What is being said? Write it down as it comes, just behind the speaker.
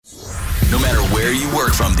where you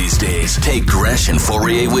work from these days. Take Gresh and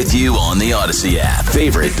Fauria with you on the Odyssey app.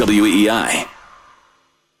 Favorite WEEI.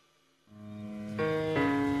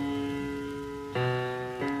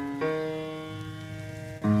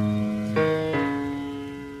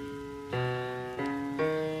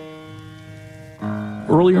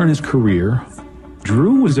 Earlier in his career,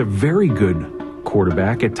 Drew was a very good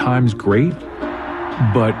quarterback, at times great,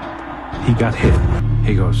 but he got hit.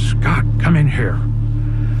 He goes, "Scott, come in here."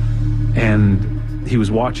 And he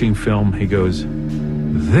was watching film. He goes,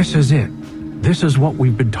 "This is it. This is what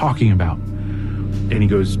we've been talking about." And he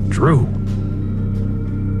goes, "Drew,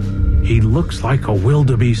 he looks like a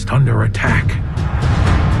wildebeest under attack."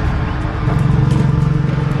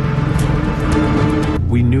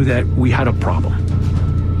 We knew that we had a problem.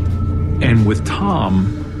 And with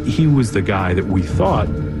Tom, he was the guy that we thought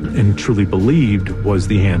and truly believed was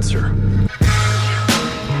the answer.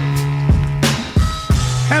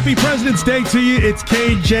 Happy President's Day to you. It's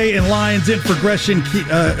KJ and Lyons in for Gresh and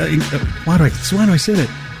why do I say that?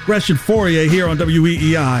 Gresh and Fauria here on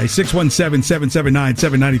WEEI.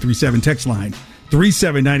 617-779-7937. Text line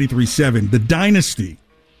 37937. The Dynasty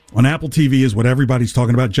on Apple TV is what everybody's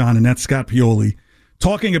talking about, John, and that's Scott Pioli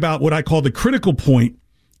talking about what I call the critical point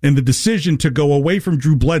in the decision to go away from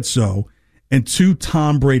Drew Bledsoe and to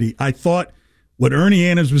Tom Brady. I thought what Ernie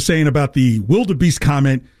Adams was saying about the wildebeest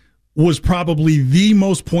comment was probably the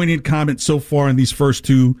most poignant comment so far in these first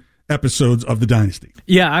two episodes of the Dynasty.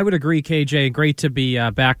 Yeah, I would agree, KJ. Great to be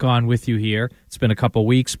back on with you here. It's been a couple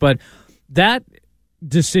weeks, but that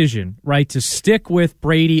decision, right, to stick with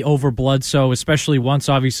Brady over Bledsoe, especially once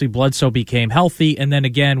obviously Bledsoe became healthy, and then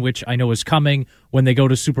again, which I know is coming when they go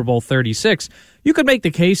to Super Bowl 36, you could make the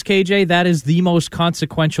case, KJ, that is the most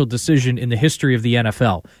consequential decision in the history of the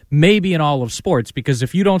NFL, maybe in all of sports, because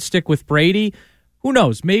if you don't stick with Brady, who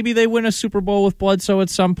knows? Maybe they win a Super Bowl with Bledsoe at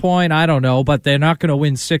some point. I don't know, but they're not going to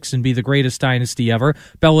win 6 and be the greatest dynasty ever.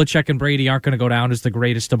 Belichick and Brady aren't going to go down as the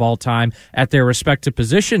greatest of all time at their respective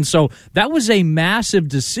positions. So that was a massive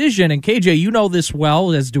decision. And KJ, you know this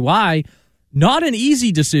well, as do I. Not an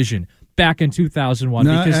easy decision back in 2001.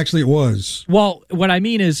 No, actually it was. Well, what I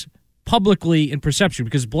mean is publicly in perception,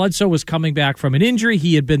 because Bledsoe was coming back from an injury.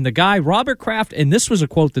 He had been the guy. Robert Kraft, and this was a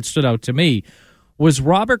quote that stood out to me, was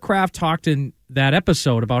Robert Kraft talked in that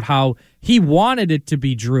episode about how he wanted it to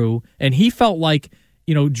be Drew, and he felt like,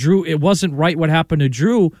 you know, Drew, it wasn't right what happened to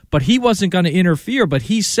Drew, but he wasn't going to interfere. But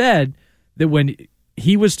he said that when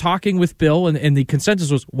he was talking with Bill, and the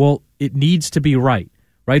consensus was, well, it needs to be right?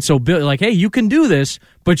 So Bill, like, hey, you can do this,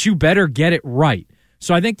 but you better get it right.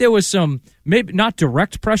 So I think there was some, maybe not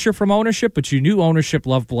direct pressure from ownership, but you knew ownership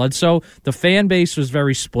loved Bledsoe. The fan base was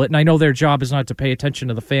very split, and I know their job is not to pay attention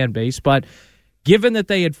to the fan base, but given that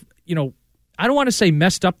they had, you know, I don't want to say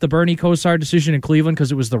messed up the Bernie Kosar decision in Cleveland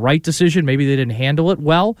because it was the right decision. Maybe they didn't handle it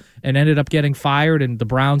well and ended up getting fired and the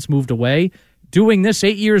Browns moved away. Doing this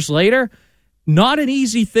 8 years later, not an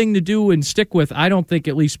easy thing to do and stick with, I don't think,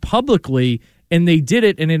 at least publicly, and they did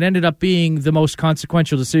it, and it ended up being the most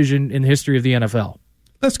consequential decision in the history of the NFL.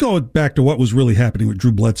 Let's go back to what was really happening with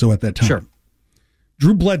Drew Bledsoe at that time. Sure.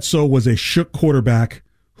 Drew Bledsoe was a shook quarterback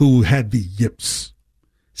who had the yips.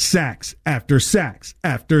 Sacks after sacks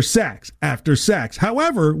after sacks after sacks.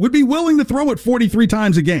 However, would be willing to throw it 43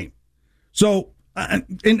 times a game. So,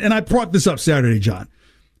 and I brought this up Saturday, John.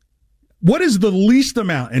 What is the least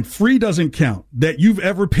amount, and free doesn't count, that you've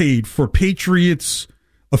ever paid for Patriots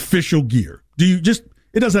official gear? Do you just,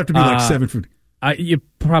 it doesn't have to be like $750. You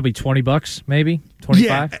probably $20, maybe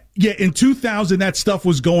 25. Yeah. In 2000, that stuff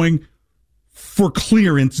was going for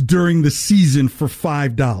clearance during the season for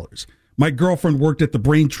 $5. My girlfriend worked at the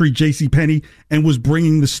Braintree JCPenney and was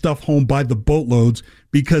bringing the stuff home by the boatloads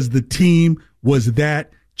because the team was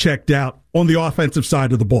that checked out on the offensive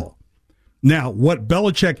side of the ball. Now, what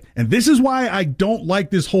Belichick, and this is why I don't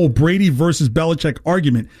like this whole Brady versus Belichick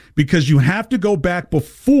argument, because you have to go back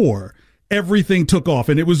before everything took off.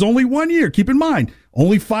 And it was only 1 year. Keep in mind,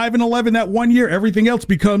 only 5-11 that 1 year. Everything else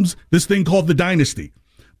becomes this thing called the Dynasty.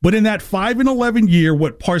 But in that 5-11 year,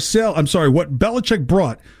 what Belichick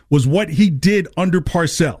brought was what he did under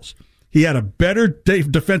Parcells. He had a better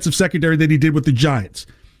defensive secondary than he did with the Giants.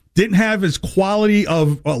 Didn't have his quality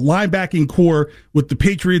of linebacking core with the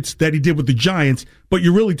Patriots that he did with the Giants, but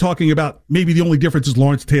you're really talking about maybe the only difference is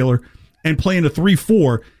Lawrence Taylor, and playing a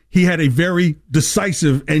 3-4, he had a very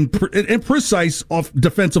decisive and precise off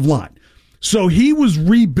defensive line. So he was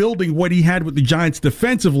rebuilding what he had with the Giants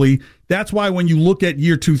defensively. That's why when you look at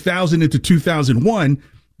year 2000 into 2001,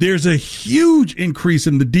 there's a huge increase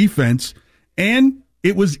in the defense, and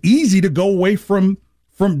it was easy to go away from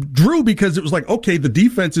Drew because it was like, okay, the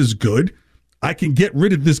defense is good. I can get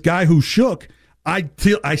rid of this guy who shook.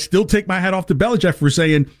 I still take my hat off to Belichick for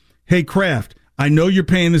saying, hey, Kraft, I know you're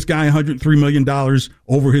paying this guy $103 million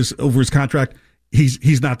over his contract.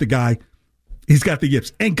 He's not the guy. He's got the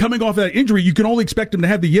yips. And coming off that injury, you can only expect him to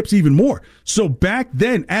have the yips even more. So back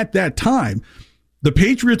then, at that time, the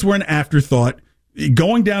Patriots were an afterthought.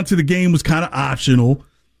 Going down to the game was kind of optional.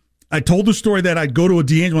 I told the story that I'd go to a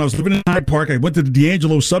D'Angelo. I was living in Hyde Park. I went to the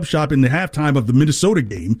D'Angelo sub shop in the halftime of the Minnesota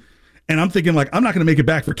game. And I'm thinking, like, I'm not going to make it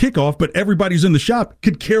back for kickoff, but everybody's in the shop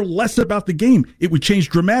could care less about the game. It would change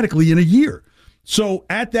dramatically in a year. So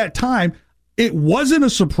at that time, it wasn't a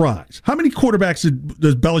surprise. How many quarterbacks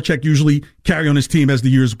does Belichick usually carry on his team as the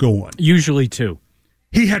years go on? Usually 2.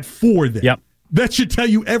 He had 4 then. Yep. That should tell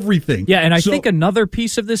you everything. Yeah, and I think another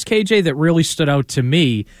piece of this, KJ, that really stood out to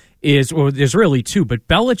me is, or there's really 2, but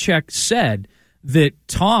Belichick said that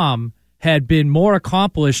Tom had been more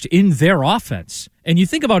accomplished in their offense. And you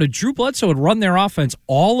think about it, Drew Bledsoe had run their offense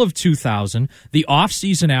all of 2000, the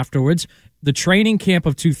offseason afterwards, the training camp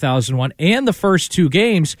of 2001, and the first 2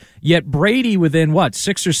 games, yet Brady, within,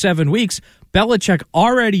 6 or 7 weeks, Belichick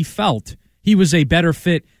already felt he was a better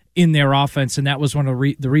fit in their offense, and that was one of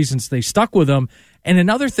the reasons they stuck with him. And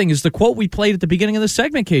another thing is the quote we played at the beginning of the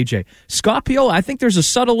segment, KJ. Scott Piola, I think there's a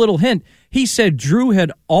subtle little hint. He said Drew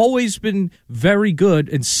had always been very good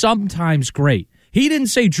and sometimes great. He didn't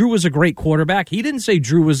say Drew was a great quarterback. He didn't say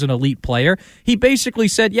Drew was an elite player. He basically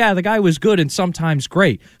said, yeah, the guy was good and sometimes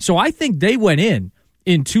great. So I think they went in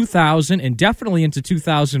 2000 and definitely into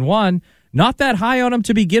 2001, not that high on him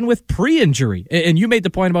to begin with pre-injury. And you made the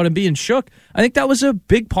point about him being shook. I think that was a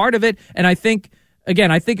big part of it. And I think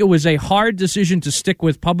it was a hard decision to stick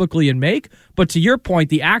with publicly and make. But to your point,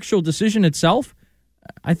 the actual decision itself,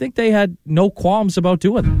 I think they had no qualms about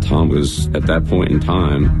doing it. Tom was, at that point in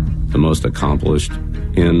time, the most accomplished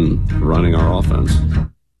in running our offense.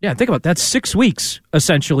 Yeah, think about it. That's 6 weeks,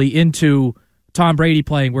 essentially, into Tom Brady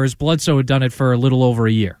playing, whereas Bledsoe had done it for a little over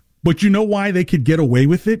a year. But you know why they could get away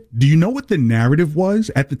with it? Do you know what the narrative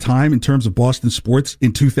was at the time in terms of Boston sports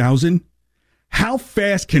in 2000? How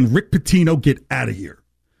fast can Rick Pitino get out of here?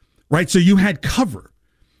 Right? So you had cover.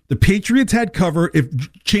 The Patriots had cover. If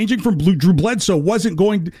changing from Drew Bledsoe wasn't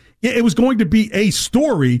going to, it was going to be a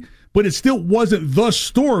story, but it still wasn't the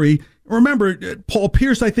story. Remember, Paul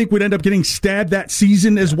Pierce, I think, would end up getting stabbed that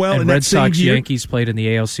season as well. And in Red that same Sox year. Yankees played in the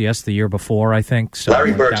ALCS the year before, I think. So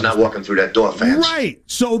Larry Bird's not walking through that door, fans. Right.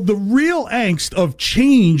 So the real angst of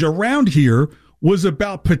change around here was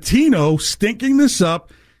about Pitino stinking this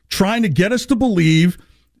up, trying to get us to believe,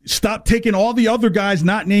 stop taking all the other guys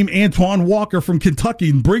not named Antoine Walker from Kentucky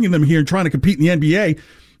and bringing them here and trying to compete in the NBA.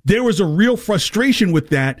 There was a real frustration with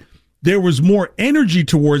that. There was more energy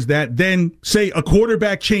towards that than, say, a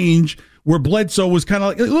quarterback change where Bledsoe was kind of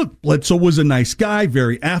like, look, Bledsoe was a nice guy,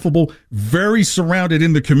 very affable, very surrounded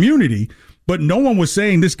in the community, but no one was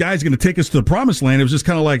saying this guy's going to take us to the promised land. It was just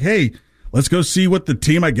kind of like, hey, let's go see what the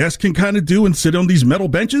team, I guess, can kind of do and sit on these metal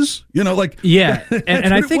benches. You know, like, yeah.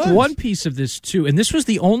 And I think one piece of this, too, and this was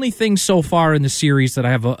the only thing so far in the series that I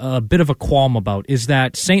have a bit of a qualm about, is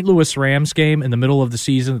that St. Louis Rams game in the middle of the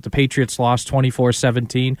season that the Patriots lost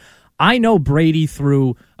 24-17. I know Brady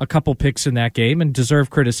threw a couple picks in that game and deserved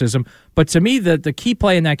criticism, but to me, the key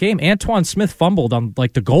play in that game, Antoine Smith fumbled on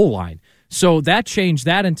like the goal line. So that changed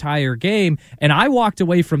that entire game, and I walked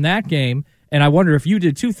away from that game, and I wonder if you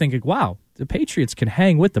did too, thinking, wow, the Patriots can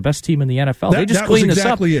hang with the best team in the NFL. They just clean this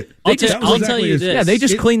up. I'll tell you this. Yeah, they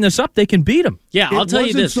just clean this up. They can beat them. Yeah, I'll tell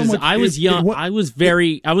you this, because I was young. I was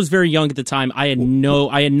very young at the time. I had no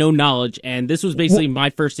knowledge, and this was basically my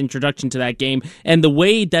first introduction to that game. And the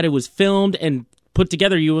way that it was filmed and put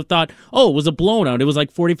together, you would have thought, oh, it was a blowout. It was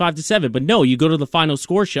like 45-7. But no, you go to the final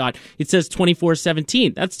score shot, it says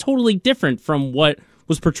 24-17. That's totally different from what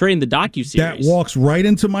was portrayed in the docuseries. That walks right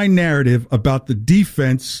into my narrative about the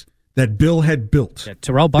defense that Bill had built. Yeah,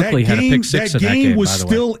 Terrell Buckley had a pick six in that game. That game was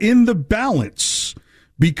still in the balance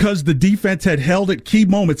because the defense had held at key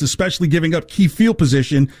moments, especially giving up key field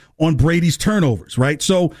position on Brady's turnovers, right?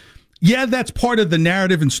 So, yeah, that's part of the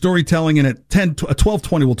narrative and storytelling. And at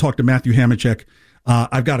 12:20, we'll talk to Matthew Hamachek.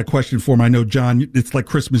 I've got a question for him. I know, John, it's like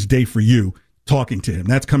Christmas Day for you talking to him.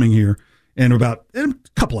 That's coming here in about a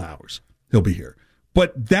couple of hours. He'll be here.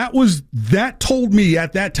 But that told me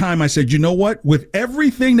at that time, I said, you know what? With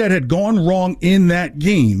everything that had gone wrong in that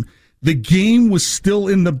game, the game was still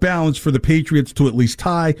in the balance for the Patriots to at least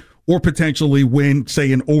tie or potentially win, say,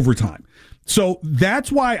 in overtime. So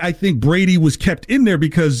that's why I think Brady was kept in there,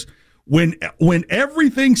 because when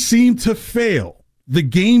everything seemed to fail, the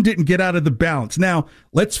game didn't get out of the balance. Now,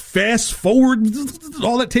 let's fast forward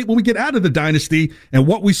all that tape when we get out of the Dynasty and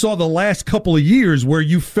what we saw the last couple of years, where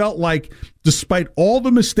you felt like, despite all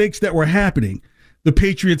the mistakes that were happening, the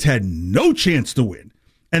Patriots had no chance to win.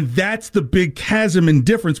 And that's the big chasm and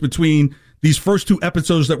difference between these first two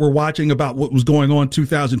episodes that we're watching about what was going on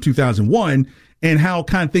 2000-2001 and how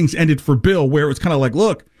kind of things ended for Bill, where it's kind of like,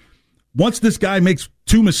 look, once this guy makes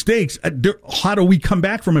two mistakes, how do we come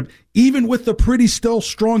back from it? Even with the pretty still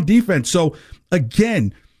strong defense. So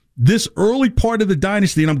again, this early part of the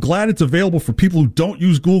dynasty, and I'm glad it's available for people who don't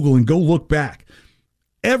use Google and go look back.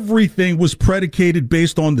 Everything was predicated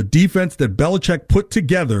based on the defense that Belichick put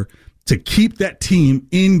together to keep that team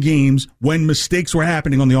in games when mistakes were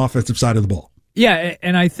happening on the offensive side of the ball. Yeah,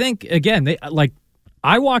 and I think, again,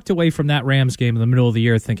 I walked away from that Rams game in the middle of the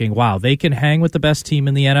year thinking, wow, they can hang with the best team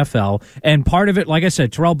in the NFL. And part of it, like I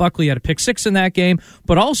said, Terrell Buckley had a pick six in that game.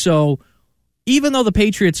 But also, even though the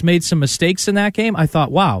Patriots made some mistakes in that game, I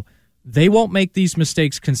thought, wow, they won't make these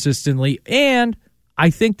mistakes consistently. And I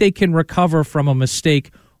think they can recover from a mistake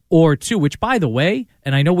or two, which, by the way,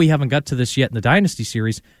 and I know we haven't got to this yet in the Dynasty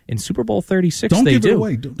series, in Super Bowl 36, don't they give do. It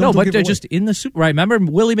away. Don't but give it just in the Super, right? Remember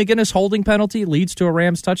Willie McGinnis holding penalty leads to a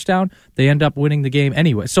Rams touchdown. They end up winning the game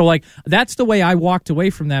anyway. So, that's the way I walked away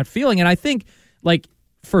from that feeling. And I think,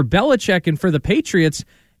 for Belichick and for the Patriots,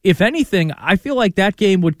 if anything, I feel like that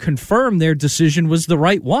game would confirm their decision was the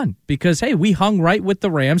right one because, hey, we hung right with the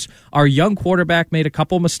Rams. Our young quarterback made a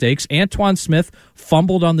couple mistakes. Antoine Smith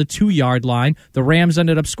fumbled on the 2-yard line. The Rams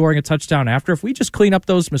ended up scoring a touchdown after. If we just clean up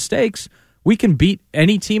those mistakes, we can beat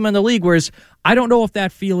any team in the league, whereas I don't know if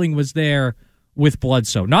that feeling was there with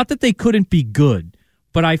Bledsoe. Not that they couldn't be good,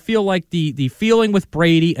 but I feel like the feeling with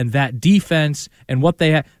Brady and that defense and what they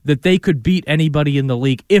had, that they could beat anybody in the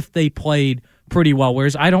league if they played pretty well,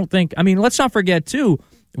 whereas I don't think, let's not forget, too,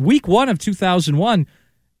 week 1 of 2001,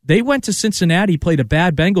 they went to Cincinnati, played a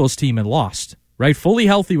bad Bengals team, and lost, right? Fully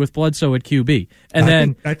healthy with Bledsoe at QB.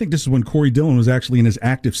 And I think this is when Corey Dillon was actually in his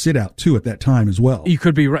active sit-out, too, at that time as well. You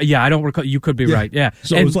could be right. Yeah, I don't recall. You could be right, yeah.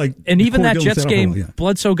 So it was like... And even that Jets game,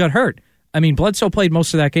 Bledsoe got hurt. Bledsoe played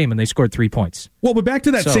most of that game, and they scored 3 points. Well, but back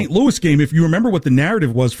to that St. Louis game, if you remember what the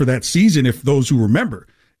narrative was for that season, if those who remember...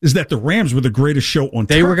 is that the Rams were the greatest show on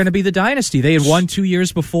turf. They were going to be the dynasty. They had won 2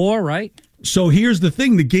 years before, right? So here's the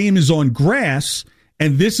thing. The game is on grass,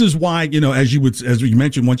 and this is why, as you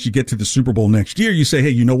mentioned, once you get to the Super Bowl next year, you say, hey,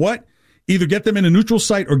 you know what? Either get them in a neutral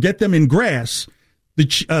site or get them in grass.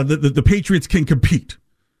 The Patriots can compete,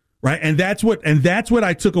 right? And that's what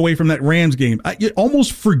I took away from that Rams game. You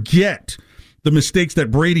almost forget the mistakes that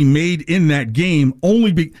Brady made in that game.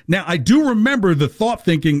 Now, I do remember the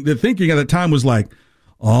thinking at the time was like,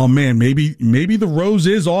 oh man, maybe the rose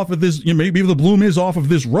is off of this. Maybe the bloom is off of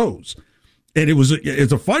this rose, and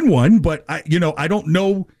it's a fun one. But I don't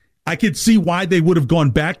know. I could see why they would have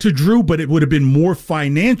gone back to Drew, but it would have been more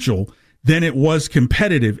financial than it was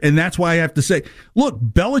competitive, and that's why I have to say, look,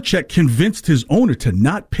 Belichick convinced his owner to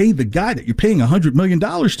not pay the guy that you're paying $100 million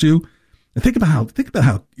to. And think about how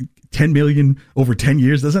 $10 million over 10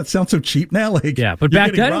 years. Doesn't that sound so cheap now? Yeah, but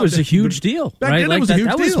back then it was a huge deal, right?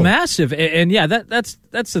 That was massive, and yeah, that's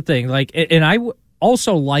the thing. And I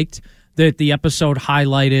also liked that the episode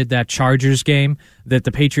highlighted that Chargers game that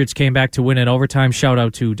the Patriots came back to win in overtime. Shout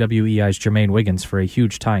out to WEI's Jermaine Wiggins for a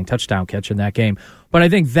huge tying touchdown catch in that game. But I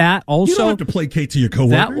think that also... You don't have to placate to your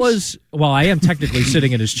coworkers. That was... Well, I am technically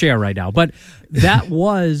sitting in his chair right now, but that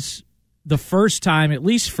was the first time, at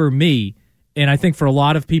least for me, and I think for a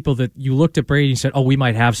lot of people, that you looked at Brady and said, oh, we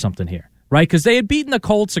might have something here, right? Because they had beaten the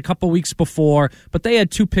Colts a couple weeks before, but they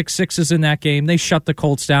had 2 pick sixes in that game. They shut the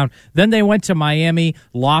Colts down. Then they went to Miami,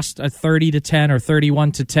 lost a 30-10 or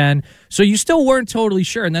 31-10. So you still weren't totally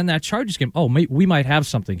sure. And then that Chargers game, oh, we might have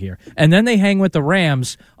something here. And then they hang with the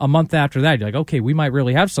Rams a month after that. You're like, okay, we might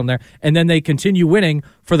really have something there. And then they continue winning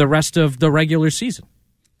for the rest of the regular season.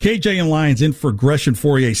 KJ and Lyons in for Gresh and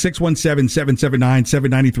Fauria,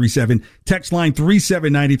 617-779-7937, text line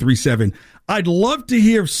 37937. I'd love to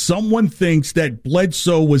hear if someone thinks that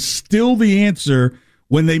Bledsoe was still the answer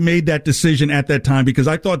when they made that decision at that time, because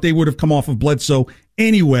I thought they would have come off of Bledsoe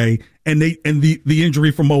anyway, and the injury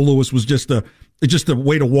from Mo Lewis was just a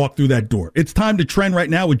way to walk through that door. It's time to trend right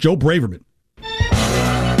now with Joe Braverman.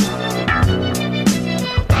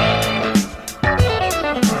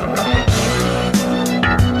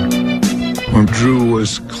 When Drew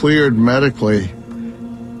was cleared medically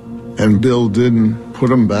and Bill didn't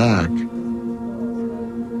put him back,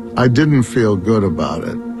 I didn't feel good about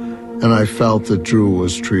it, and I felt that Drew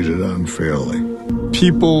was treated unfairly.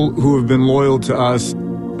 People who have been loyal to us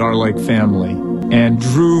are like family, and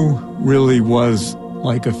Drew really was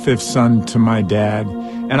like a fifth son to my dad,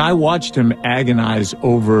 and I watched him agonize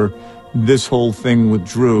over this whole thing with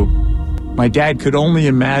Drew. My dad could only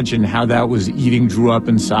imagine how that was eating Drew up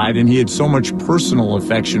inside, and he had so much personal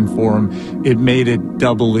affection for him, it made it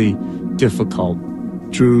doubly difficult.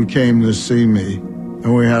 Drew came to see me,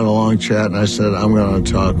 and we had a long chat, and I said, I'm going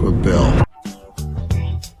to talk with Bill.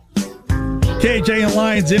 KJ and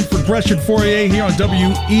Lyons in for Gresh and Fauria here on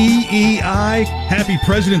WEEI. Happy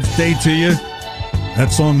President's Day to you.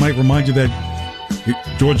 That song might remind you that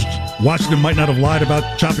George Washington might not have lied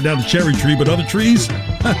about chopping down the cherry tree, but other trees,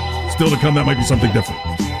 still to come, that might be something different.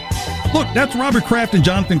 Look, that's Robert Kraft and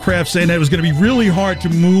Jonathan Kraft saying that it was going to be really hard to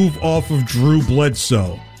move off of Drew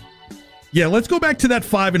Bledsoe. Yeah, let's go back to that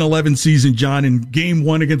 5-11 season, John, in Game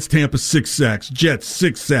 1 against Tampa, 6 sacks. Jets,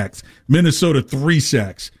 6 sacks. Minnesota, 3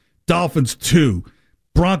 sacks. Dolphins, 2.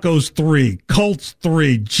 Broncos, 3. Colts,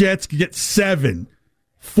 3. Jets get 7.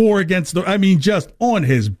 4 against just on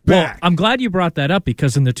his back. Well, I'm glad you brought that up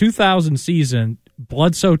because in the 2000 season,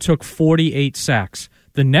 Bledsoe took 48 sacks.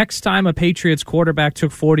 The next time a Patriots quarterback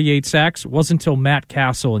took 48 sacks wasn't until Matt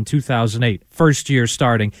Castle in 2008, first year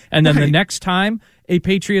starting. And then the next time a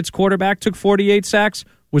Patriots quarterback took 48 sacks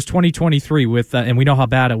was 2023 with, and we know how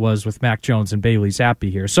bad it was with Mac Jones and Bailey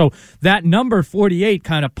Zappi here. So that number 48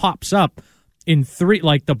 kind of pops up in 3,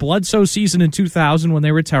 like the Bledsoe season in 2000 when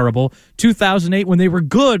they were terrible, 2008 when they were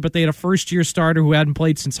good, but they had a first-year starter who hadn't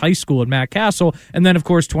played since high school at Matt Castle, and then, of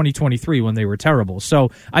course, 2023 when they were terrible.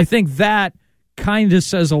 So I think that kind of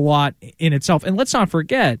says a lot in itself. And let's not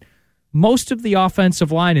forget, most of the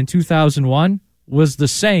offensive line in 2001 was the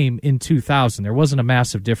same in 2000. There wasn't a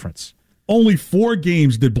massive difference. Only 4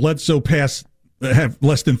 games did Bledsoe have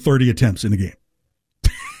less than 30 attempts in a game.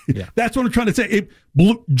 Yeah. That's what I'm trying to say.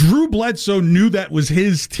 Drew Bledsoe knew that was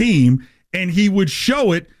his team, and he would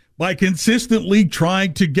show it by consistently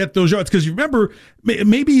trying to get those yards. Because you remember,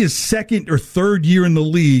 maybe his second or third year in the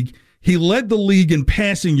league, he led the league in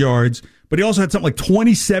passing yards, but he also had something like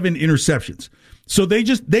 27 interceptions. So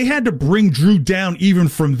they had to bring Drew down even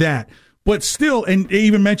from that. But still, and they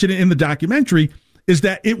even mentioned it in the documentary, is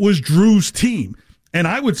that it was Drew's team. And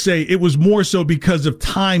I would say it was more so because of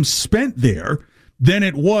time spent there than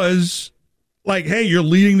it was like, hey, you're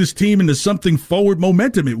leading this team into something forward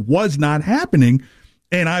momentum. It was not happening.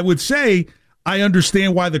 And I would say I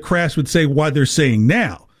understand why the Crafts would say why they're saying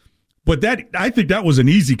now. But I think that was an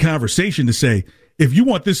easy conversation to say, if you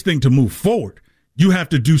want this thing to move forward, you have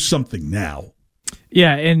to do something now.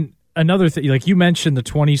 Yeah, and another thing, like you mentioned the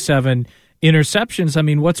 27 interceptions. I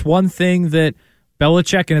mean, what's one thing that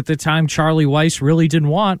Belichick and at the time Charlie Weiss really didn't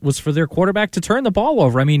want was for their quarterback to turn the ball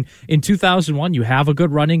over. I mean, in 2001, you have a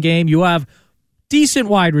good running game. You have decent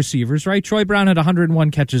wide receivers, right? Troy Brown had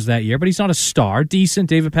 101 catches that year, but he's not a star. Decent.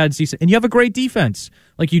 David Patt's decent. And you have a great defense.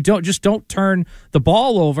 Like, you don't turn the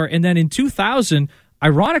ball over. And then in 2000,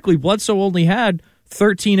 ironically, Bledsoe only had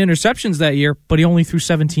 13 interceptions that year, but he only threw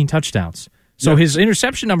 17 touchdowns. So his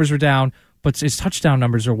interception numbers were down, but his touchdown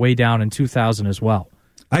numbers are way down in 2000 as well.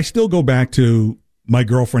 I still go back to my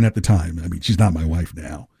girlfriend at the time. I mean, she's not my wife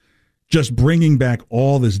now. Just bringing back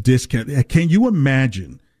all this discount. Can you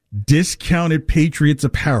imagine discounted Patriots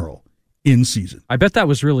apparel in season? I bet that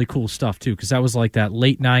was really cool stuff too, because that was like that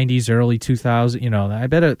late 90s, early 2000s. You know,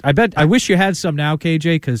 I wish you had some now,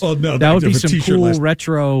 KJ, because that would be some cool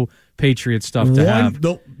retro Patriot stuff to have.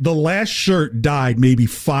 The last shirt died maybe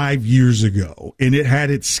 5 years ago, and it had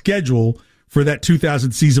its schedule for that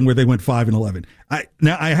 2000 season where they went 5-11.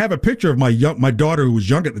 Now I have a picture of my daughter who was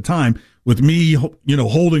young at the time with me,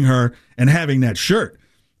 holding her and having that shirt.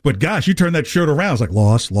 But gosh, you turn that shirt around, it's like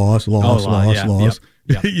loss. Yep.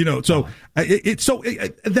 So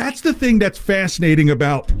that's the thing that's fascinating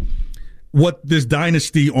about what this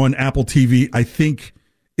Dynasty on Apple TV, I think,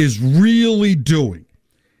 is really doing.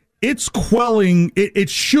 It's quelling. It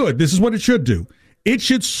should. This is what it should do. It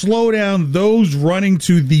should slow down those running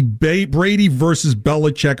to the Brady versus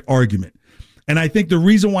Belichick argument. And I think the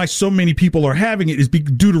reason why so many people are having it is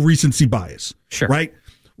due to recency bias. Sure. Right?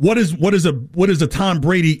 What is a Tom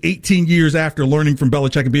Brady 18 years after learning from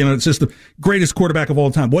Belichick and being on the system, greatest quarterback of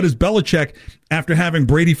all time? What is Belichick after having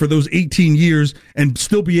Brady for those 18 years and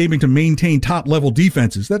still be able to maintain top-level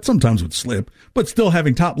defenses? That sometimes would slip, but still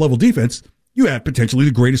having top-level defense, you have potentially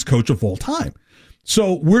the greatest coach of all time.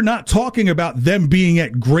 So we're not talking about them being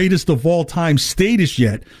at greatest of all time status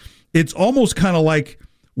yet. It's almost kind of like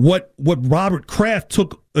what Robert Kraft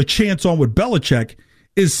took a chance on with Belichick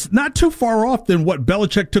is not too far off than what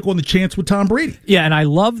Belichick took on the chance with Tom Brady. Yeah, and I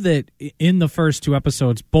love that in the first 2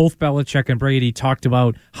 episodes, both Belichick and Brady talked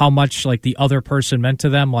about how much like the other person meant to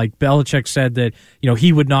them. Like Belichick said that,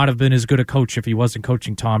 he would not have been as good a coach if he wasn't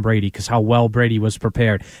coaching Tom Brady because how well Brady was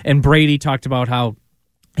prepared. And Brady talked about how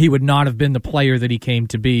he would not have been the player that he came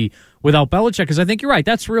to be without Belichick, because I think you're right.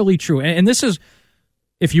 That's really true. And this is,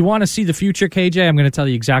 if you want to see the future, KJ, I'm going to tell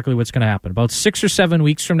you exactly what's going to happen. About 6 or 7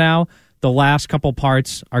 weeks from now, the last couple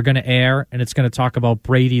parts are going to air, and it's going to talk about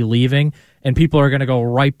Brady leaving, and people are going to go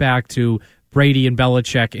right back to Brady and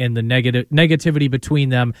Belichick and the negativity between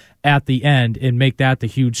them at the end and make that the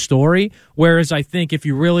huge story. Whereas I think if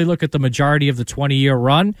you really look at the majority of the 20-year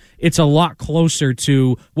run, it's a lot closer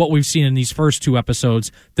to what we've seen in these first 2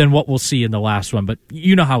 episodes than what we'll see in the last one. But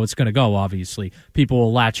you know how it's going to go, obviously. People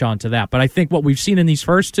will latch on to that. But I think what we've seen in these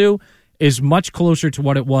first 2 is much closer to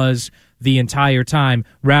what it was the entire time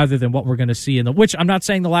rather than what we're going to see in the, which I'm not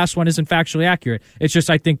saying the last one isn't factually accurate. It's just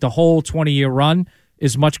I think the whole 20-year run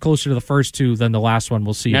is much closer to the first 2 than the last one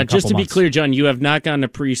we'll see. Now, just to months. Be clear, John, you have not gotten a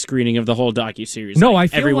pre-screening of the whole docuseries. No, I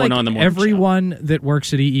feel everyone like on the morning everyone show. That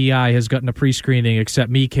works at EEI has gotten a pre-screening except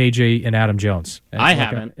me, KJ, and Adam Jones. And I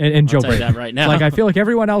haven't. And Joe Brady. That right now. Like, I feel like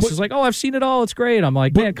everyone else is like, oh, I've seen it all. It's great. I'm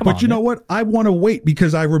like, man, come on. But you know what? I want to wait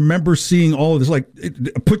because I remember seeing all of this. Like,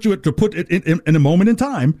 put it in a moment in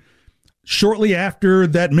time. Shortly after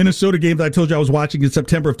that Minnesota game that I told you I was watching in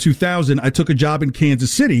September of 2000, I took a job in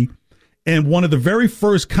Kansas City. And one of the very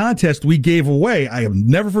first contests we gave away, I will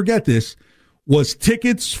never forget this, was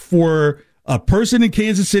tickets for a person in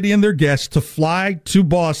Kansas City and their guests to fly to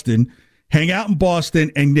Boston, hang out in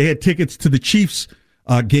Boston, and they had tickets to the Chiefs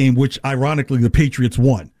game, which ironically the Patriots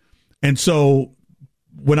won. And so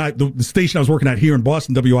when the station I was working at here in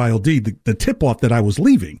Boston, WILD, the tip-off that I was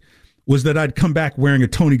leaving was that I'd come back wearing a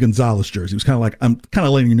Tony Gonzalez jersey. It was kind of like, I'm kind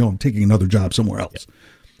of letting you know I'm taking another job somewhere else. Yeah.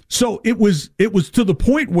 So it was to the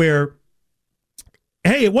point where,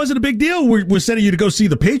 hey, it wasn't a big deal. We're sending you to go see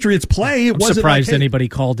the Patriots play. It wasn't surprised like, hey, anybody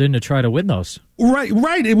called in to try to win those.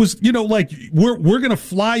 Right. It was, like we're going to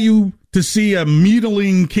fly you to see a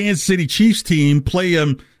middling Kansas City Chiefs team play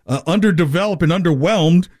underdeveloped and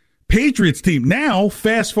underwhelmed Patriots team. Now,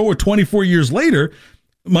 fast forward 24 years later,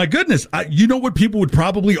 my goodness, you know what people would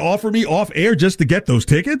probably offer me off air just to get those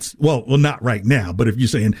tickets? Well, not right now, but if you're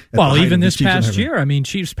saying... Well, even this past year, I mean,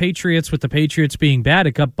 Chiefs-Patriots, with the Patriots being bad,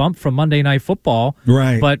 it got bumped from Monday Night Football.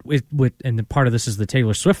 Right. But and part of this is the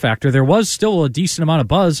Taylor Swift factor, there was still a decent amount of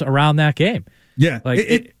buzz around that game. Yeah.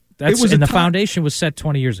 The foundation was set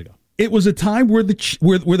 20 years ago. It was a time where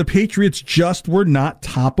the Patriots just were not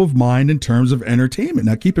top of mind in terms of entertainment.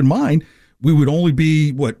 Now, keep in mind, we would only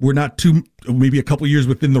be, we're not maybe a couple years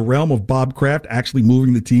within the realm of Bob Kraft actually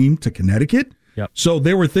moving the team to Connecticut. Yep. So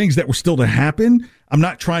there were things that were still to happen. I'm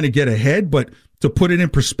not trying to get ahead, but to put it in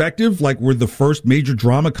perspective, like where the first major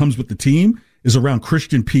drama comes with the team is around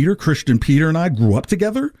Christian Peter. Christian Peter and I grew up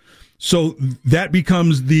together. So that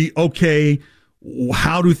becomes okay,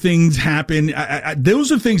 how do things happen?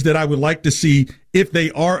 Those are things that I would like to see if they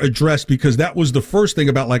are addressed, because that was the first thing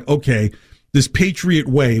about okay, this Patriot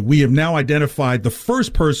way, we have now identified the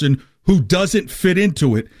first person who doesn't fit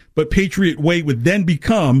into it, but Patriot way would then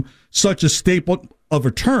become such a staple of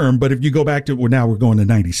a term. But if you go back to, now we're going to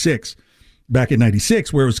 96, back in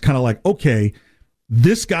 96, where it was kind of okay,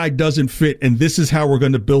 this guy doesn't fit, and this is how we're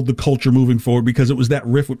going to build the culture moving forward, because it was that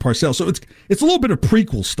riff with Parcells. So it's a little bit of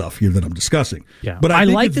prequel stuff here that I'm discussing. Yeah, but I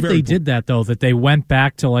like that they did that, though, that they went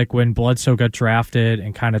back to when Bledsoe got drafted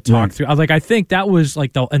and kind of talked through. I think that was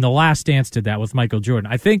and The Last Dance did that with Michael Jordan.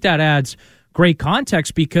 I think that adds great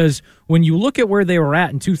context, because when you look at where they were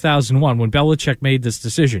at in 2001, when Belichick made this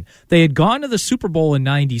decision, they had gone to the Super Bowl in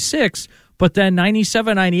 96, but then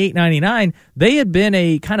 97, 98, 99, they had been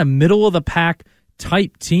a kind of middle of the pack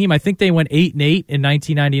type team. I think they went 8-8 in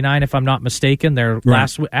 1999, if I'm not mistaken. Their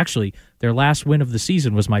last win of the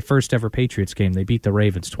season was my first ever Patriots game. They beat the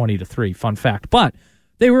Ravens 20-3. Fun fact. But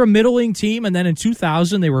they were a middling team, and then in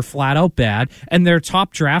 2000 they were flat out bad. And their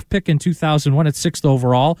top draft pick in 2001 at 6th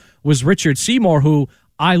overall was Richard Seymour, who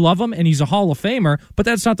I love him, and he's a Hall of Famer, but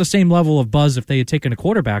that's not the same level of buzz if they had taken a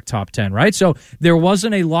quarterback top 10, right? So there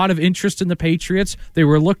wasn't a lot of interest in the Patriots. They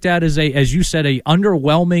were looked at as as you said, a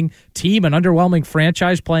underwhelming team, an underwhelming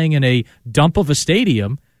franchise playing in a dump of a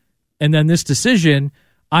stadium. And then this decision,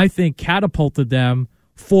 I think, catapulted them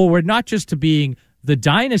forward, not just to being the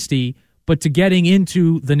dynasty, but to getting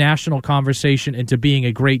into the national conversation and to being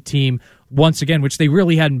a great team once again, which they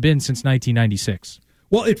really hadn't been since 1996.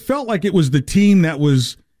 Well, it felt like it was the team that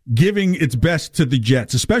was giving its best to the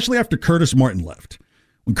Jets, especially after Curtis Martin left.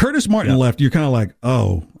 When Curtis Martin left, you're kind of like,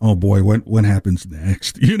 oh boy, what happens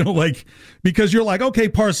next? Because you're like, okay,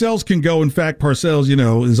 Parcells can go. In fact, Parcells,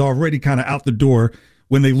 is already kind of out the door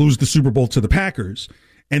when they lose the Super Bowl to the Packers.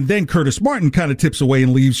 And then Curtis Martin kind of tips away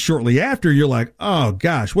and leaves shortly after. You're like, oh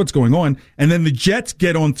gosh, what's going on? And then the Jets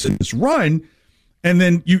get on to this run. And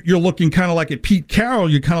then you're looking kind of like at Pete Carroll.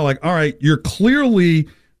 You're kind of like, all right, you're clearly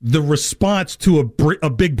the response to a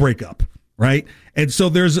big breakup, right? And so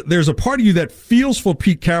there's a part of you that feels for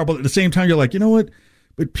Pete Carroll, but at the same time you're like, you know what?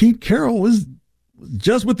 But Pete Carroll was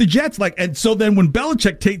just with the Jets, and so then when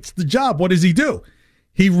Belichick takes the job, what does he do?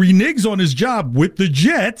 He reneges on his job with the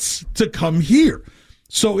Jets to come here.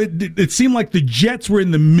 So it seemed like the Jets were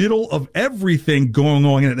in the middle of everything going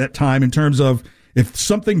on at that time in terms of if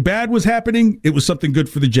something bad was happening, it was something good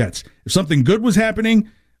for the Jets. If something good was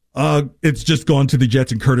happening, it's just gone to the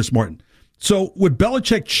Jets and Curtis Martin. So with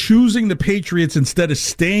Belichick choosing the Patriots instead of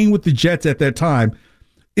staying with the Jets at that time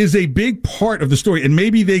is a big part of the story. And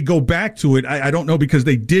maybe they go back to it. I don't know, because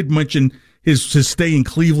they did mention his stay in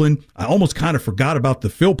Cleveland. I almost kind of forgot about the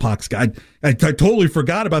Philpox guy. I totally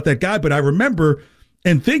forgot about that guy, but I remember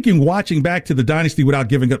and thinking, watching back to the Dynasty without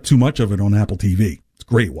giving up too much of it on Apple TV, it's a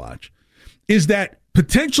great watch, is that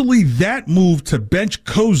potentially that move to bench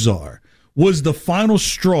Kosar was the final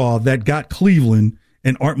straw that got Cleveland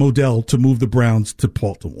and Art Modell to move the Browns to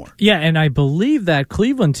Baltimore. Yeah, and I believe that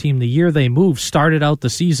Cleveland team, the year they moved, started out the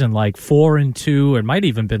season like 4-2. It might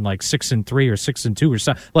even been like 6-3 or 6-2 or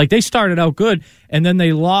something. Like they started out good, and then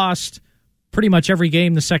they lost pretty much every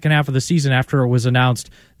game the second half of the season after it was announced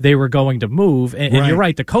they were going to move. And you're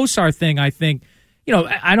right, the Kosar thing, I think,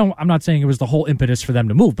 I'm not saying it was the whole impetus for them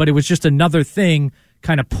to move, but it was just another thing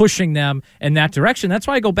kind of pushing them in that direction. That's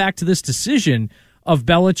why I go back to this decision of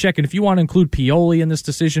Belichick, and if you want to include Pioli in this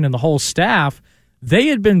decision and the whole staff, they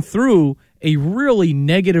had been through a really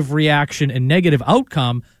negative reaction and negative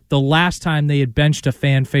outcome the last time they had benched a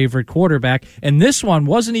fan-favorite quarterback. And this one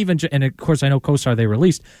wasn't even, and of course I know Kosar they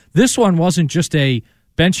released, this one wasn't just a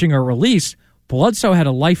benching or release. Bledsoe had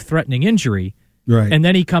a life-threatening injury. Right. And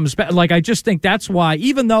then he comes back. Like, I just think that's why,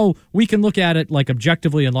 even though we can look at it like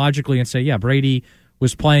objectively and logically and say, yeah, Brady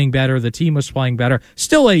was playing better, the team was playing better,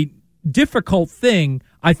 still a difficult thing,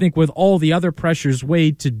 I think, with all the other pressures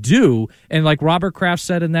weighed to do. And like Robert Kraft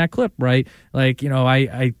said in that clip, right? Like,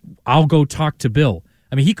 I'll go talk to Bill.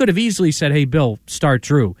 I mean, he could have easily said, hey, Bill, start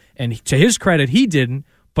Drew. And to his credit, he didn't.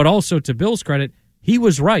 But also to Bill's credit, he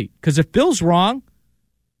was right. Because if Bill's wrong,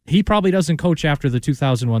 he probably doesn't coach after the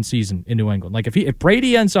 2001 season in New England. Like if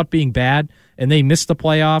Brady ends up being bad and they miss the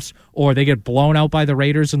playoffs or they get blown out by the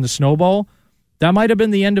Raiders in the Snow Bowl, that might have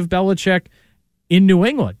been the end of Belichick in New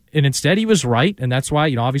England. And instead he was right. And that's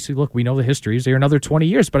why, obviously, look, we know the history. He's there another 20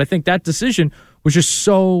 years. But I think that decision was just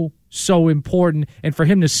so important. And for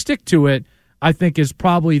him to stick to it, I think is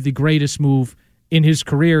probably the greatest move in his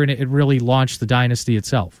career. And it really launched the dynasty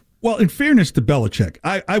itself. Well, in fairness to Belichick,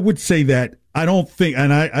 I would say that I don't think,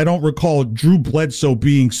 and I don't recall Drew Bledsoe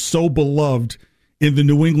being so beloved in the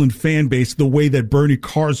New England fan base the way that Bernie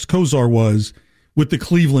Kosar was with the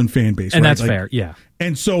Cleveland fan base. And that's fair, yeah.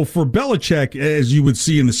 And so for Belichick, as you would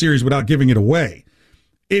see in the series without giving it away,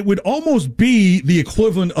 it would almost be the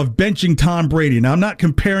equivalent of benching Tom Brady. Now, I'm not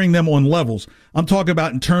comparing them on levels. I'm talking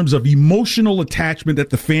about in terms of emotional attachment that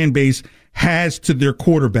the fan base has to their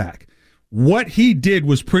quarterback. What he did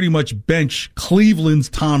was pretty much bench Cleveland's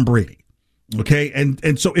Tom Brady. Okay,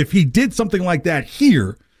 and so if he did something like that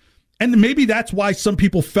here, and maybe that's why some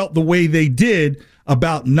people felt the way they did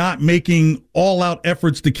about not making all-out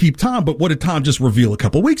efforts to keep Tom, but what did Tom just reveal a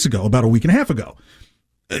couple weeks ago, about a week and a half ago?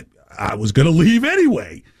 I was going to leave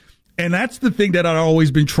anyway. And that's the thing that I've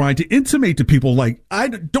always been trying to intimate to people. Like, I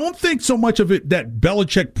don't think so much of it that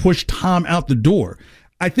Belichick pushed Tom out the door.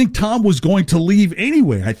 I think Tom was going to leave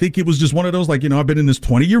anyway. I think it was just one of those, like, I've been in this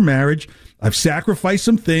 20-year marriage. I've sacrificed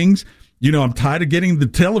some things. I'm tired of getting the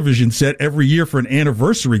television set every year for an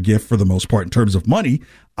anniversary gift for the most part in terms of money.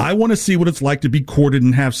 I want to see what it's like to be courted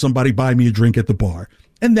and have somebody buy me a drink at the bar.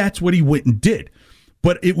 And that's what he went and did.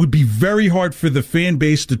 But it would be very hard for the fan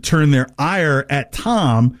base to turn their ire at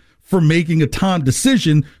Tom for making a Tom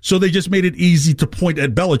decision. So they just made it easy to point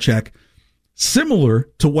at Belichick, similar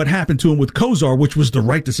to what happened to him with Kosar, which was the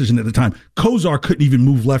right decision at the time. Kosar couldn't even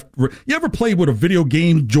move left. You ever play with a video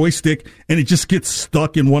game joystick and it just gets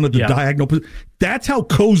stuck in one of the diagonal? That's how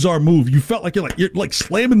Kosar moved. You felt like you're like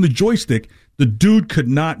slamming the joystick. The dude could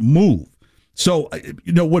not move. So,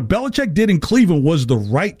 what Belichick did in Cleveland was the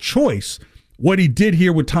right choice. What he did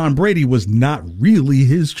here with Tom Brady was not really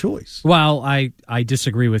his choice. Well, I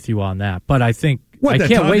disagree with you on that, but I think Tom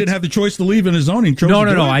didn't have the choice to leave in his own.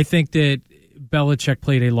 No. I think that Belichick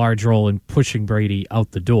played a large role in pushing Brady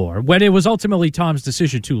out the door when it was ultimately Tom's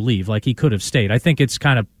decision to leave. Like, he could have stayed. I think it's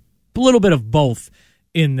kind of a little bit of both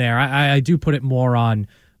in there. I do put it more on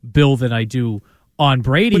Bill than I do on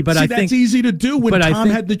Brady, but I think that's easy to do when Tom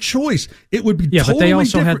had the choice. It would be but they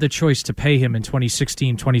also had the choice to pay him in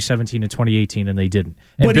 2016, 2017, and 2018, and they didn't.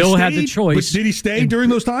 And Bill had the choice. But did he stay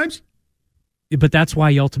during those times? But that's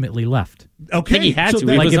why he ultimately left. Okay, I think he had to.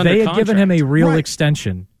 Like, was if they had contract. given him a real Right.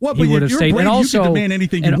 extension, Well, he would have stayed. Brady, And also, you could demand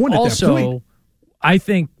anything you want at that point. I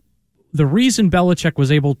think the reason Belichick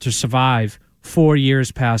was able to survive 4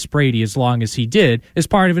 years past Brady as long as he did is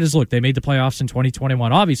part of it is, look, they made the playoffs in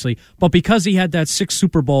 2021, obviously, but because he had that 6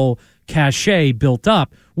 Super Bowl cachet built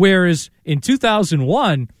up, whereas in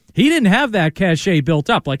 2001, he didn't have that cachet built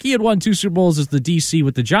up. Like, he had won 2 Super Bowls as the DC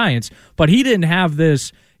with the Giants, but he didn't have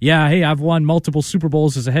this, hey, I've won multiple Super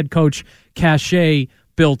Bowls as a head coach cachet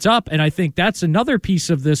built up. And I think that's another piece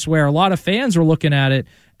of this where a lot of fans are looking at it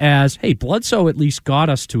as, hey, Bledsoe at least got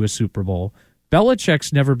us to a Super Bowl.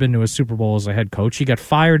 Belichick's never been to a Super Bowl as a head coach. He got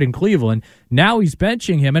fired in Cleveland. Now he's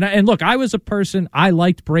benching him. And look, I was a person, I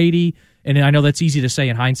liked Brady, and I know that's easy to say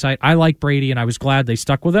in hindsight. I liked Brady, and I was glad they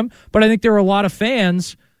stuck with him. But I think there were a lot of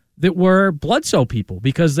fans that were Bledsoe people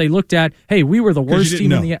because they looked at, hey, we were the worst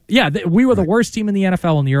team in the we were the worst team in the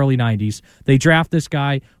NFL in the early 90s. They draft this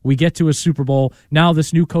guy, we get to a Super Bowl. Now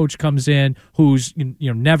this new coach comes in who's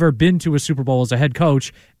never been to a Super Bowl as a head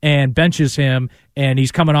coach and benches him, and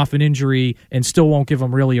he's coming off an injury and still won't give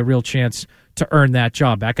him really a real chance to earn that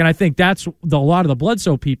job back. And I think that's a lot of the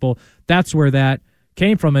Bledsoe people, that's where that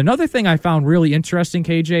came from. Another thing I found really interesting,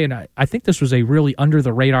 KJ, and I think this was a really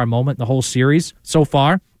under-the-radar moment in the whole series so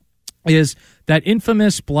far, is that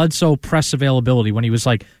infamous Bledsoe press availability when he was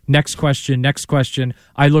like, next question,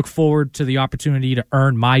 I look forward to the opportunity to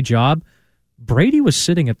earn my job. Brady was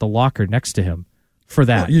sitting at the locker next to him for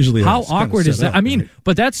that. Well, usually how awkward is that? Up, I mean, right?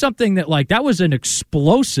 But that's something that, like, that was an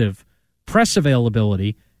explosive press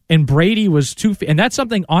availability, and Brady was and that's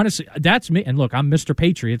something, honestly, that's me. And look, I'm Mr.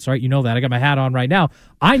 Patriots, right? You know that. I got my hat on right now.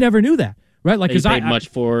 I never knew that. Right, like, because I paid much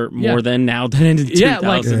more than now than in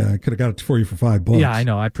 2000. I could have got it for you for $5. Yeah, I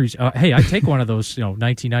know. I appreciate. Hey, I take one of those,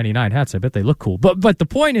 1999 hats. I bet they look cool. But the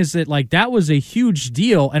point is that, like, that was a huge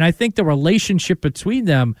deal, and I think the relationship between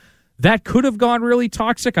them that could have gone really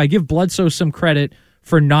toxic. I give Bledsoe some credit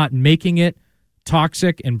for not making it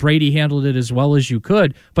toxic, and Brady handled it as well as you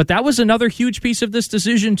could. But that was another huge piece of this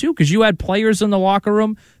decision too, because you had players in the locker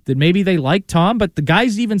room that maybe they liked Tom, but the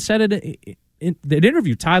guys even said it. In that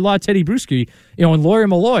interview, Ty Law, Teddy Bruschi, and Lawyer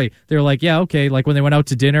Malloy, they're like, yeah, okay. Like, when they went out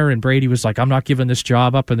to dinner and Brady was like, I'm not giving this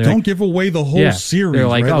job up. And they're don't give away the whole series. They're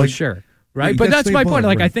like, right? oh, sure. Right. But that's my point.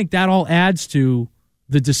 Like, right. I think that all adds to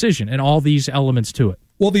the decision and all these elements to it.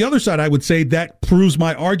 Well, the other side, I would say that proves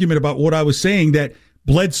my argument about what I was saying, that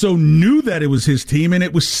Bledsoe knew that it was his team and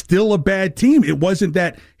it was still a bad team. It wasn't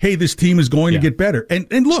that, hey, this team is going to get better.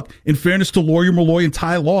 And look, in fairness to Lawyer Malloy and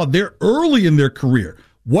Ty Law, they're early in their career.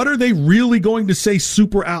 What are they really going to say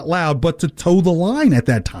super out loud but to toe the line at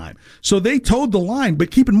that time? So they towed the line,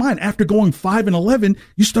 but keep in mind, after going 5-11,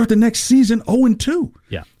 you start the next season 0-2.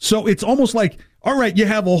 Yeah. So it's almost like, all right, you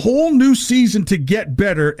have a whole new season to get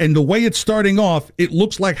better, and the way it's starting off, it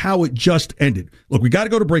looks like how it just ended. Look, we got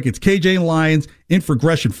to go to break. It's KJ and Lyons in for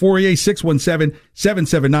Gresh and Fauria,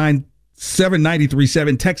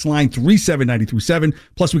 617-779-7937, text line 37937.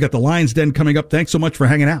 Plus, we got the Lions Den coming up. Thanks so much for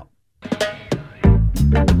hanging out.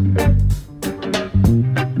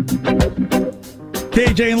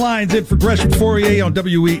 KJ and Lyons in for Gresh and Fauria on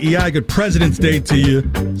WEEI. Good President's Day to you.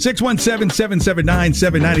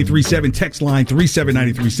 617-779-7937. Text line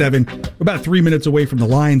 37937. We're about 3 minutes away from the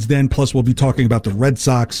Lions Den. Plus, we'll be talking about the Red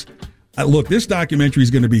Sox. Look, this documentary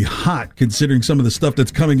is going to be hot, considering some of the stuff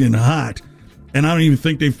that's coming in hot. And I don't even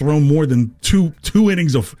think they've thrown more than two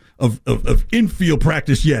innings of infield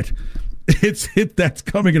practice yet. That's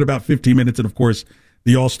coming in about 15 minutes. And, of course,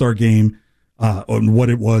 the All-Star game. On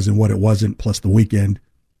what it was and what it wasn't, plus the weekend.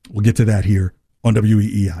 We'll get to that here on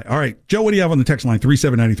WEEI. All right, Joe, what do you have on the text line?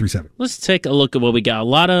 37937. Let's take a look at what we got. A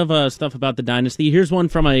lot of stuff about the Dynasty. Here's one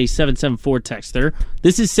from a 774 texter.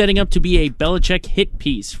 This is setting up to be a Belichick hit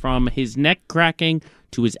piece. From his neck cracking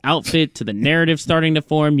to his outfit to the narrative starting to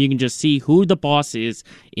form, you can just see who the boss is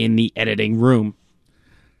in the editing room.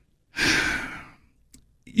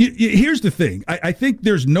 Here's the thing. I think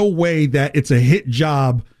there's no way that it's a hit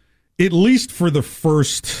job, at least for the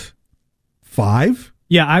first 5.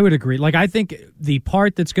 Yeah, I would agree. Like, I think the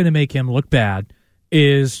part that's going to make him look bad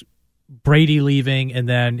is Brady leaving and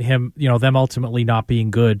then him, them ultimately not being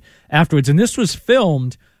good afterwards. And this was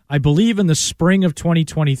filmed, I believe, in the spring of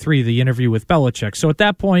 2023, the interview with Belichick. So at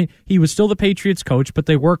that point, he was still the Patriots coach, but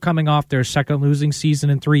they were coming off their second losing season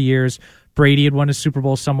in 3 years. Brady had won a Super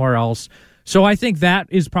Bowl somewhere else. So I think that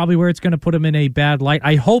is probably where it's going to put him in a bad light.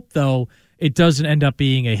 I hope, though, it doesn't end up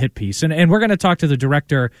being a hit piece. And we're going to talk to the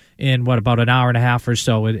director in, about an hour and a half or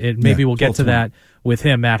so. Maybe we'll get to that with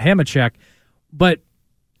him, Matt Hamachek. But,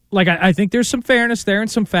 like, I think there's some fairness there and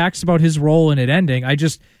some facts about his role in it ending.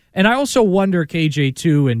 And I also wonder, KJ,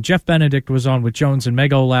 too, and Jeff Benedict was on with Jones and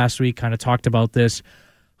Mego last week, kind of talked about this.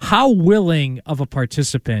 How willing of a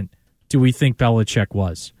participant do we think Belichick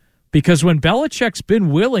was? Because when Belichick's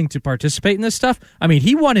been willing to participate in this stuff, I mean,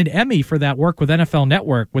 he won an Emmy for that work with NFL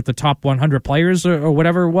Network with the top 100 players or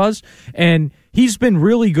whatever it was, and he's been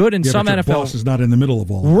really good in some but your NFL. boss is not in the middle of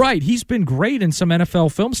all that. Right, he's been great in some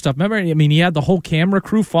NFL film stuff. Remember, I mean, he had the whole camera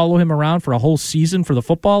crew follow him around for a whole season for the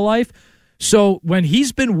football life. So when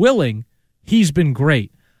he's been willing, he's been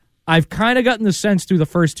great. I've kind of gotten the sense through the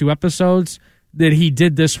first 2 episodes that he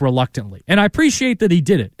did this reluctantly. And I appreciate that he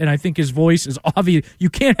did it. And I think his voice is obvious. You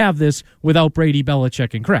can't have this without Brady,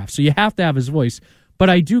 Belichick, and Kraft. So you have to have his voice. But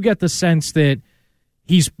I do get the sense that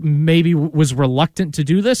he's maybe was reluctant to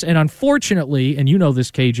do this. And unfortunately, and you know this,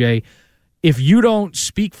 KJ, if you don't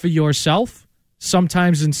speak for yourself,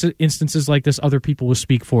 sometimes in instances like this, other people will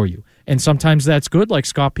speak for you. And sometimes that's good, like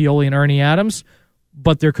Scott Pioli and Ernie Adams.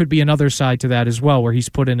 But there could be another side to that as well, where he's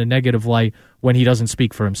put in a negative light when he doesn't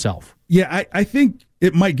speak for himself. Yeah, I think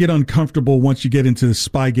it might get uncomfortable once you get into the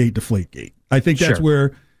Spygate, Deflategate. I think that's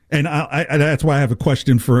where, and that's why I have a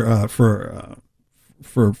question for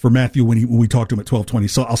Matthew when we talk to him at 12:20.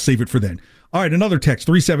 So I'll save it for then. All right, another text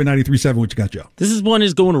 37937. What you got, Joe? This is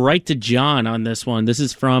going right to John on this one. This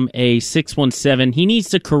is from a 617. He needs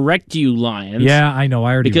to correct you, Lyons. Yeah, I know.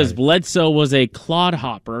 I already because Bledsoe was a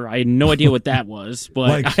clodhopper. I had no idea what that was, but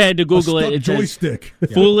like I had to Google it. It's joystick.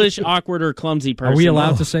 Foolish, awkward, or clumsy person. Are we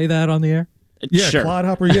allowed to say that on the air? Yeah, sure.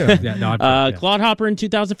 Clodhopper, yeah. Clodhopper in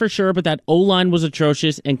 2000 for sure, but that O-line was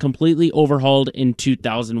atrocious and completely overhauled in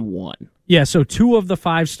 2001. Yeah, so 2 of the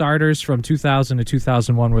 5 starters from 2000 to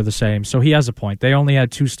 2001 were the same. So he has a point. They only had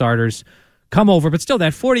 2 starters come over. But still,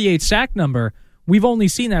 that 48 sack number, we've only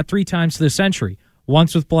seen that 3 times this century.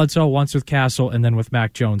 Once with Bledsoe, once with Castle, and then with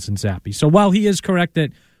Mac Jones and Zappi. So while he is correct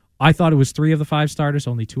that I thought it was 3 of the 5 starters,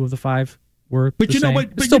 only 2 of the 5 were the same.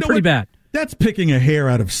 It's still pretty bad. That's picking a hair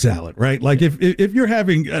out of salad, right? Like if you're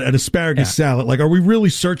having an asparagus salad, like are we really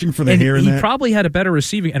searching for the hair in that? He probably had a better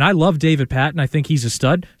receiving, and I love David Patton. I think he's a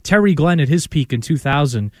stud. Terry Glenn at his peak in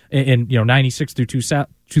 2000, in 96 through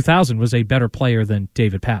 2000 was a better player than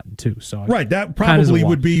David Patton too. So right, that probably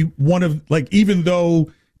would be one of even though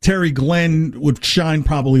Terry Glenn would shine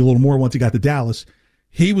probably a little more once he got to Dallas,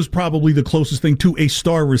 he was probably the closest thing to a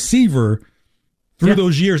star receiver through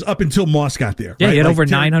those years up until Moss got there. Yeah, right? he had over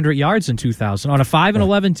 900 yards in 2000. On a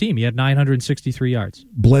 5-11 team, he had 963 yards.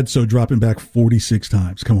 Bledsoe dropping back 46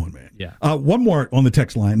 times. Come on, man. Yeah. One more on the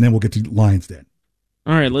text line, and then we'll get to Lions Den.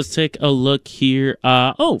 All right, let's take a look here.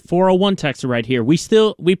 401 texter right here.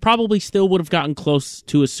 We probably still would have gotten close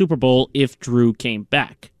to a Super Bowl if Drew came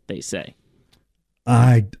back, they say.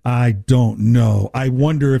 I don't know. I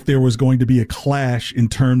wonder if there was going to be a clash in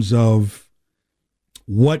terms of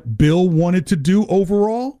what Bill wanted to do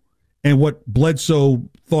overall and what Bledsoe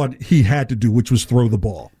thought he had to do, which was throw the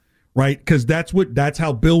ball, right? Because that's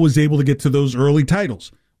how Bill was able to get to those early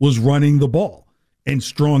titles, was running the ball and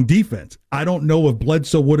strong defense. I don't know if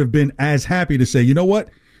Bledsoe would have been as happy to say, you know what,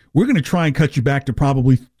 we're going to try and cut you back to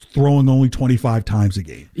probably throwing only 25 times a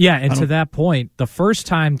game. Yeah, and to that point, the first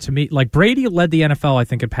time to me, like Brady led the NFL, I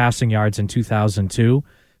think, in passing yards in 2002.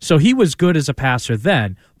 So he was good as a passer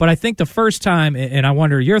then. But I think the first time, and I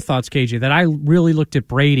wonder your thoughts, KJ, that I really looked at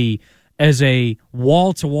Brady as a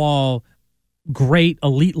wall-to-wall, great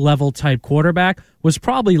elite-level type quarterback was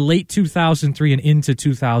probably late 2003 and into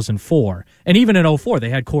 2004. And even in 2004, they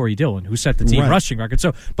had Corey Dillon, who set the team rushing record.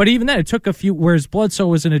 So, but even then, it took a few, whereas Bledsoe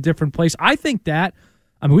was in a different place. I think that,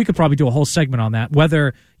 I mean, we could probably do a whole segment on that,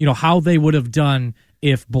 whether, how they would have done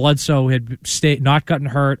if Bledsoe had not gotten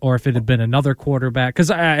hurt or if it had been another quarterback. Because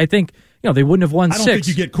I think, they wouldn't have won 6. I don't think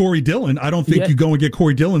you get Corey Dillon. I don't think you go and get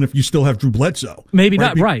Corey Dillon if you still have Drew Bledsoe. Maybe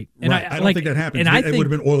not, right. And I don't think that happens. It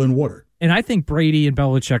would have been oil and water. And I think Brady and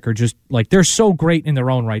Belichick are just, they're so great in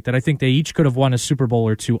their own right that I think they each could have won a Super Bowl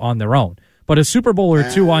or 2 on their own. But a Super Bowl or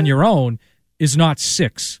 2 on your own is not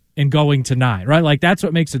 6 and going to 9, right? Like, that's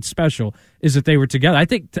what makes it special, is that they were together. I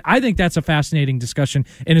think that's a fascinating discussion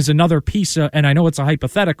and is another piece of, and I know it's a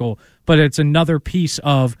hypothetical, but it's another piece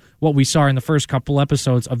of what we saw in the first couple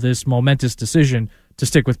episodes of this momentous decision to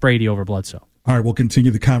stick with Brady over Bledsoe. All right, we'll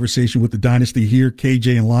continue the conversation with the Dynasty here.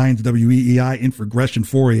 KJ and Lyons, WEEI, in for Gresh and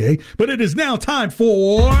Fauria. But it is now time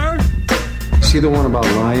for... See the one about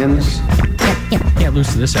Lyons? Can't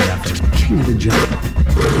lose to this head after. King of the jungle.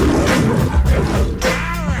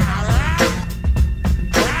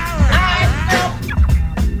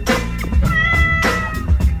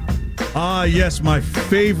 Yes, my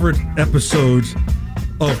favorite episodes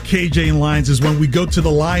of KJ and Lyons is when we go to the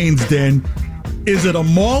Lions Den. Is it a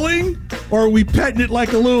mauling or are we petting it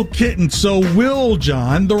like a little kitten? So will,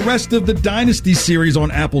 John, the rest of the Dynasty series on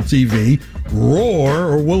Apple TV roar,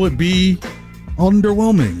 or will it be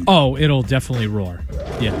underwhelming? Oh, it'll definitely roar.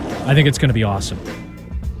 Yeah, I think it's going to be awesome.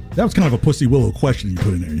 That was kind of a Pussy Willow question you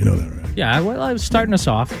put in there. You know that, right? Yeah, well, I was starting us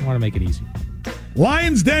off. I want to make it easy.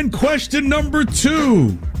 Lions Den question number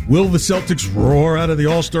 2. Will the Celtics roar out of the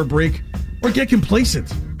All-Star break or get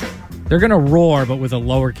complacent? They're going to roar, but with a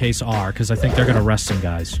lowercase r, because I think they're going to rest some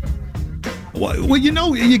guys. Well,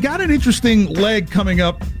 you got an interesting leg coming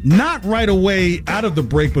up, not right away out of the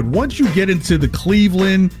break, but once you get into the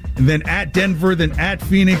Cleveland, and then at Denver, then at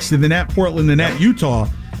Phoenix, and then at Portland, and at Utah,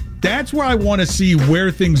 that's where I want to see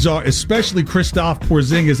where things are, especially Kristaps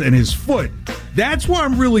Porzingis and his foot. That's what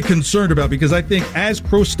I'm really concerned about, because I think as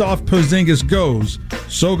Kristaps Porzingis goes,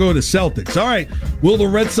 so go the Celtics. All right, will the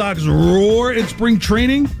Red Sox roar in spring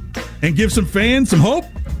training and give some fans some hope?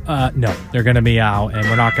 No, they're going to meow, and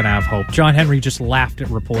we're not going to have hope. John Henry just laughed at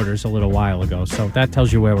reporters a little while ago, so that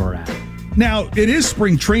tells you where we're at. Now, it is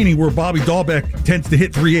spring training where Bobby Dahlbeck tends to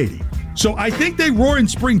hit 380. So I think they roar in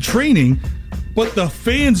spring training, but the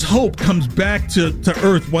fans' hope comes back to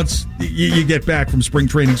earth once you get back from spring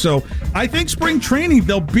training. So I think spring training,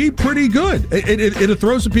 they'll be pretty good. It'll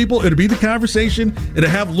throw some people. It'll be the conversation. It'll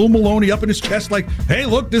have Lou Maloney up in his chest like, hey,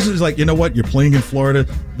 look, this is like, you know what? You're playing in Florida.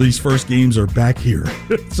 These first games are back here.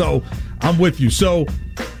 So I'm with you. So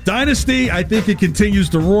Dynasty, I think it continues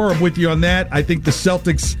to roar. I'm with you on that. I think the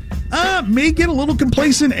Celtics may get a little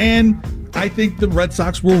complacent, and I think the Red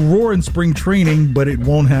Sox will roar in spring training, but it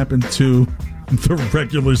won't happen to the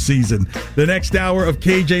regular season. The next hour of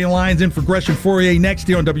KJ and Lyons in for Gresh and Fauria next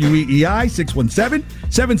here on WEEI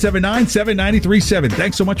 617-779-7937.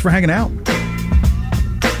 Thanks so much for hanging out.